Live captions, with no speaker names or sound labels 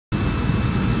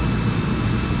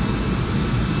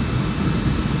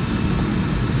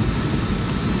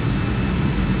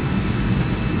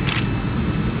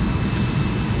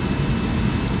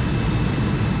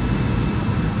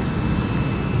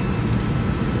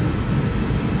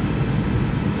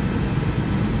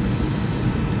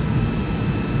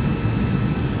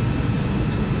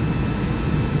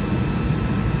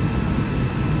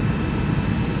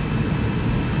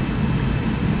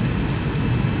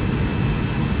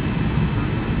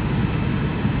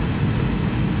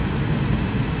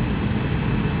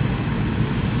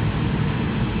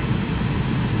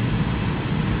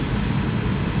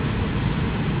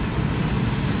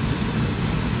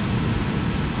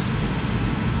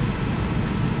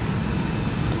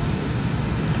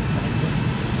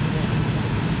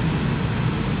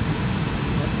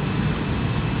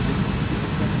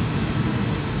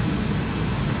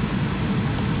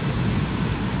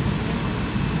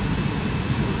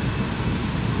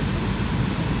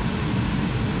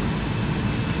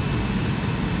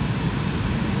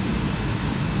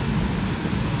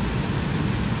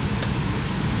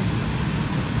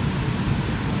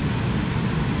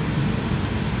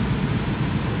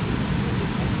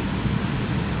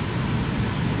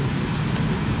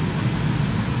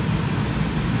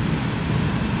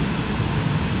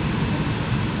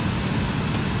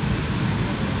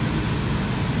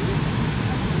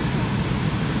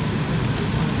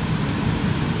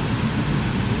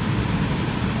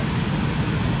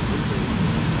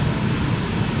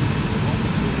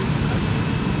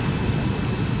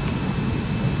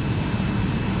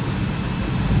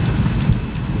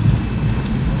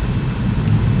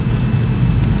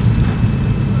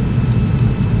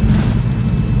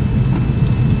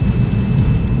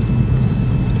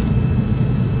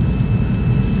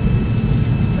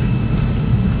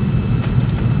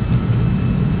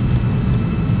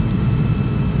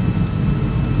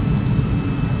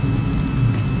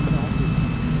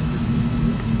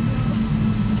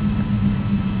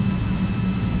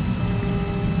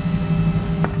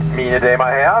Mine damer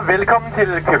og herrer, velkommen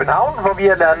til København, hvor vi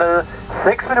er landet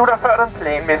 6 minutter før den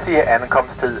planmæssige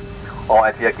ankomsttid. Og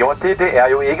at vi har gjort det, det er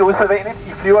jo ikke usædvanligt.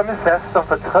 I flyver med SAS, som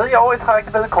for 3. år i træk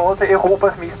er blevet kåret til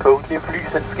Europas mest punktlige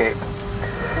flyselskab.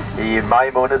 I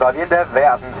maj måned var vi endda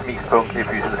verdens mest punktlige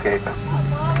flyselskab.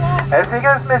 Af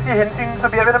sikkerhedsmæssige hensyn, så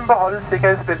beder vi dem beholde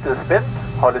sikkerhedsbæltet spændt,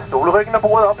 holde stolryggen og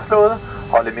bordet opslået,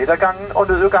 holde midtergangen og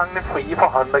nødudgangene frie for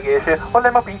håndbagage og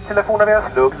lad mobiltelefoner være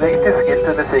slukket, indtil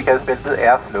skiltet med sikkerhedsbæltet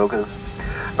er slukket.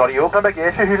 Når de åbner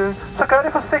bagagehylden, så gør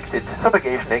det forsigtigt, så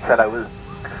bagagen ikke falder ud.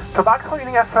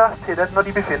 Tobaksrygning er først tilladt, når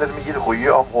de befinder dem i et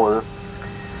rygeområde.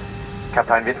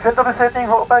 Kaptajn Windfeldt og besætning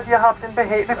håber, at de har haft en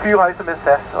behagelig flyrejse med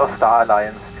SAS og Star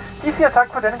Alliance. De siger tak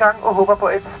for denne gang og håber på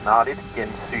et snarligt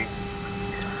gensyn.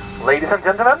 Ladies and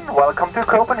gentlemen, welcome to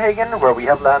Copenhagen, where we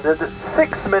have landed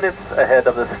 6 minutes ahead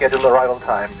of the scheduled arrival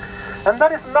time. And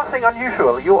that is nothing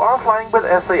unusual. You are flying with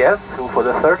SAS, who for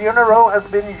the 3rd year in a row has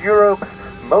been Europe's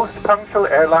most punctual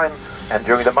airline. And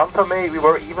during the month of May, we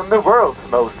were even the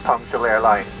world's most punctual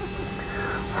airline.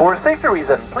 For safety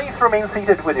reason, please remain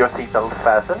seated with your seatbelt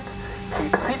fastened.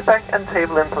 Keep seat back and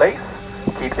table in place.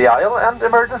 Keep the aisle and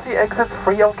emergency exits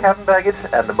free of cabin baggage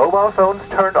and the mobile phones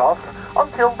turned off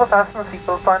until the fasten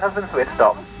seatbelt sign has been switched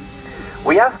off.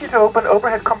 We ask you to open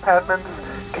overhead compartments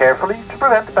carefully to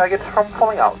prevent baggage from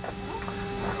falling out.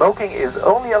 Smoking is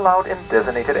only allowed in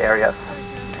designated areas.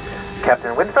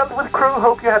 Captain Windfeldt with crew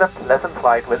hope you had a pleasant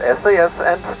flight with SAS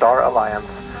and Star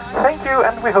Alliance. Thank you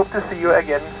and we hope to see you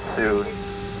again soon.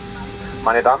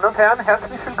 Meine Damen und Herren,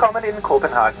 herzlich willkommen in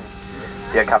Kopenhagen.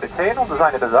 Der Kapitän und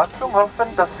seine Besatzung hoffen,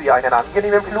 dass Sie einen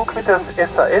angenehmen Flug mit der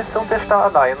SAS und der Star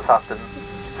Alliance hatten.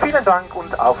 Vielen Dank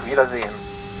und auf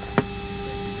Wiedersehen.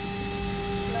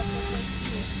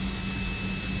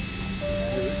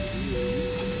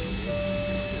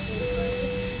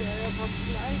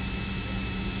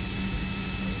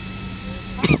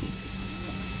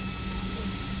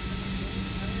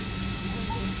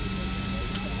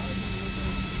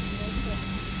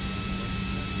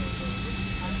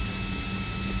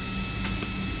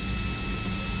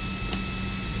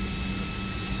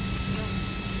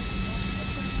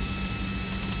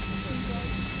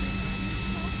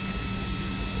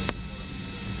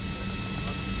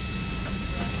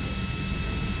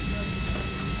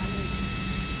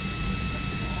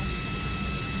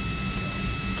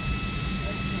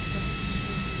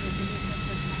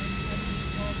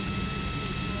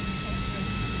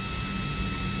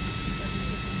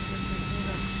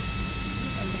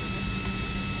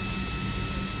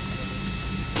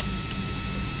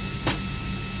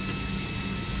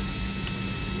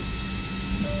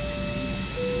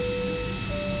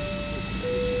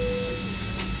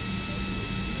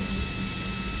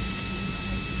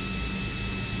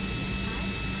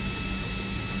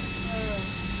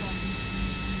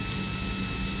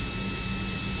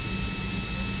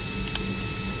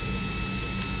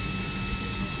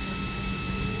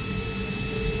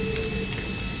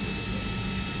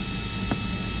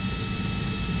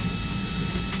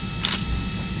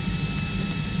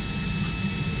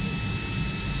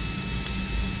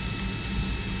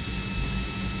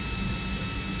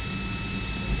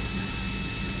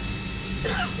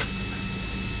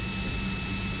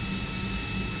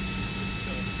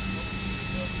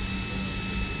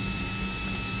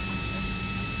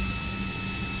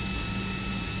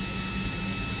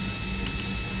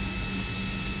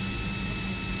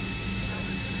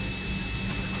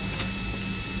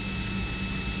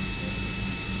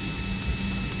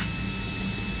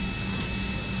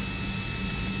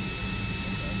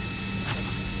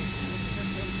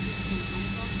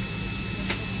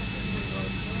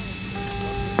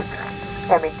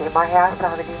 Ja, mine damer og herrer, så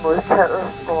har vi lige modtaget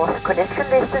vores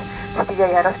connection-liste til de af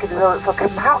jer, der skal videre ud fra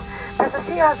København.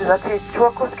 Passagerer videre til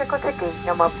Turku skal gå til gate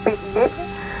nummer B19,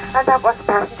 and that was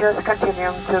passengers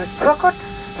continuing to Turku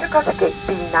should go to gate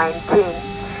B19.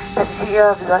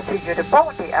 Passagerer videre til Göteborg,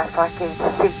 det er fra gate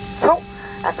C2,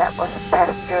 and that was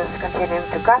passengers continuing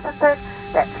to Gothenburg,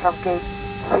 that's from gate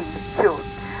C2.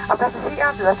 Og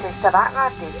passagerer videre til Stavanger,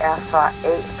 det er fra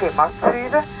A25,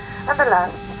 and the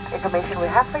last information we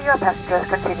have for you, passengers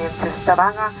continuing to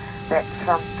Stavanger, that's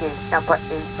from gate number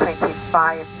A25,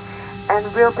 and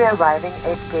we'll be arriving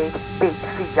at gate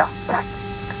B4. Tak.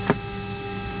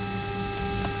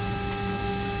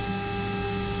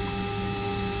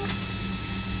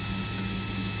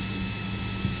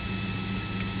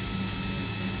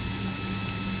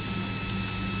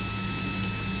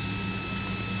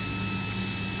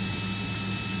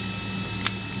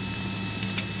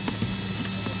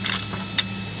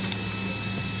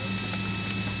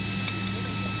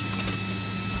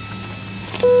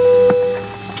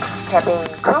 Cabin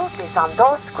crew, disarm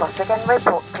doors, cross-check and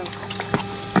report, please.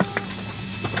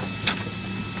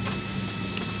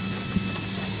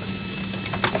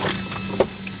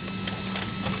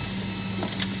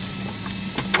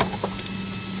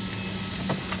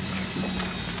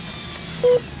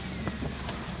 Beep.